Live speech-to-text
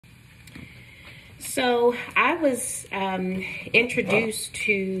So I was introduced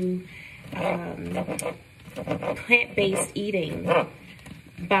to plant-based eating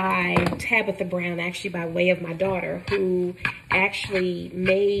by Tabitha Brown, actually by way of my daughter, who actually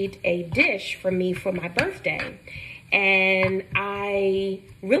made a dish for me for my birthday. And I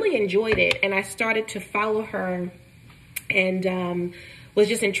really enjoyed it, and I started to follow her and was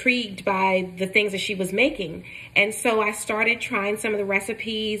just intrigued by the things that she was making. And so I started trying some of the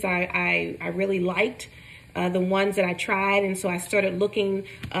recipes. I really liked the ones that I tried, and so I started looking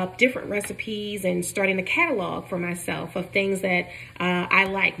up different recipes and starting a catalog for myself of things that I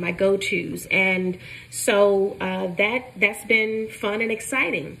like, my go-tos. And so that's been fun and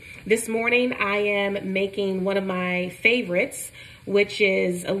exciting. This morning I am making one of my favorites, which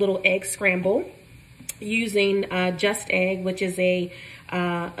is a little egg scramble using Just Egg, which is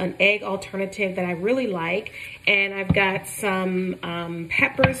an egg alternative that I really like. And I've got some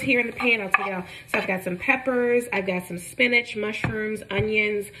peppers here in the pan. I'll take it out. So I've got some peppers, I've got some spinach, mushrooms,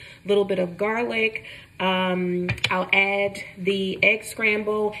 onions, a little bit of garlic. I'll add the egg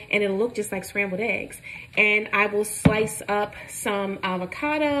scramble, and it'll look just like scrambled eggs. And I will slice up some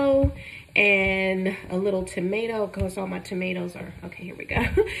avocado and a little tomato. Of course, all my tomatoes are, okay, here we go.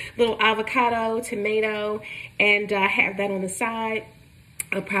 Little avocado, tomato, and have that on the side.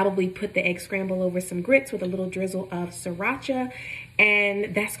 I'll probably put the egg scramble over some grits with a little drizzle of sriracha,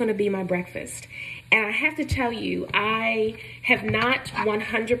 and that's going to be my breakfast. And I have to tell you, I have not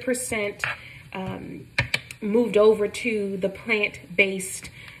 100% moved over to the plant-based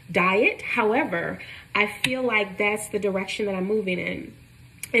diet. However, I feel like that's the direction that I'm moving in.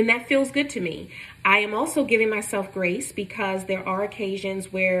 And that feels good to me. I am also giving myself grace because there are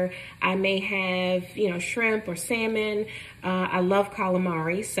occasions where I may have, you know, shrimp or salmon. I love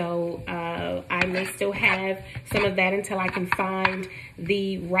calamari, so I may still have some of that until I can find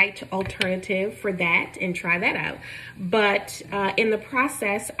the right alternative for that and try that out. But in the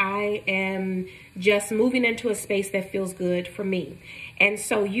process, I am just moving into a space that feels good for me. And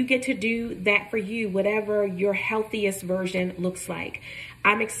so you get to do that for you, whatever your healthiest version looks like.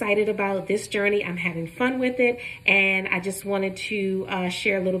 I'm excited about this journey. I'm having fun with it, and I just wanted to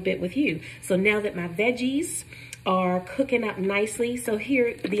share a little bit with you. So now that my veggies are cooking up nicely, so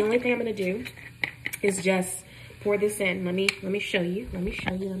here, the only thing I'm gonna do is just pour this in. Let me show you. Let me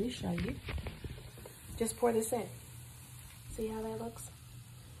show you. Just pour this in. See how that looks,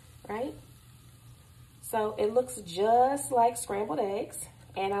 right? So it looks just like scrambled eggs,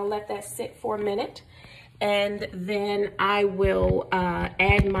 and I'll let that sit for a minute. And then I will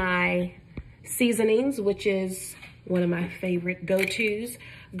add my seasonings, which is one of my favorite go-tos.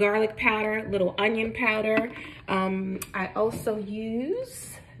 Garlic powder, little onion powder. I also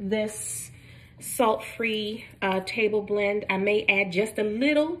use this salt-free table blend. I may add just a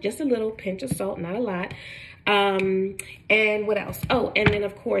little pinch of salt, not a lot. And what else? Oh, and then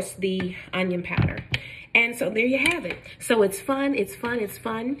of course the onion powder. And so there you have it. So it's fun, it's fun, it's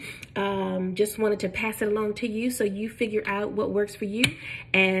fun. Just wanted to pass it along to you so you figure out what works for you.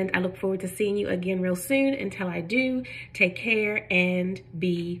 And I look forward to seeing you again real soon. Until I do, take care and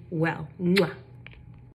be well. Mwah.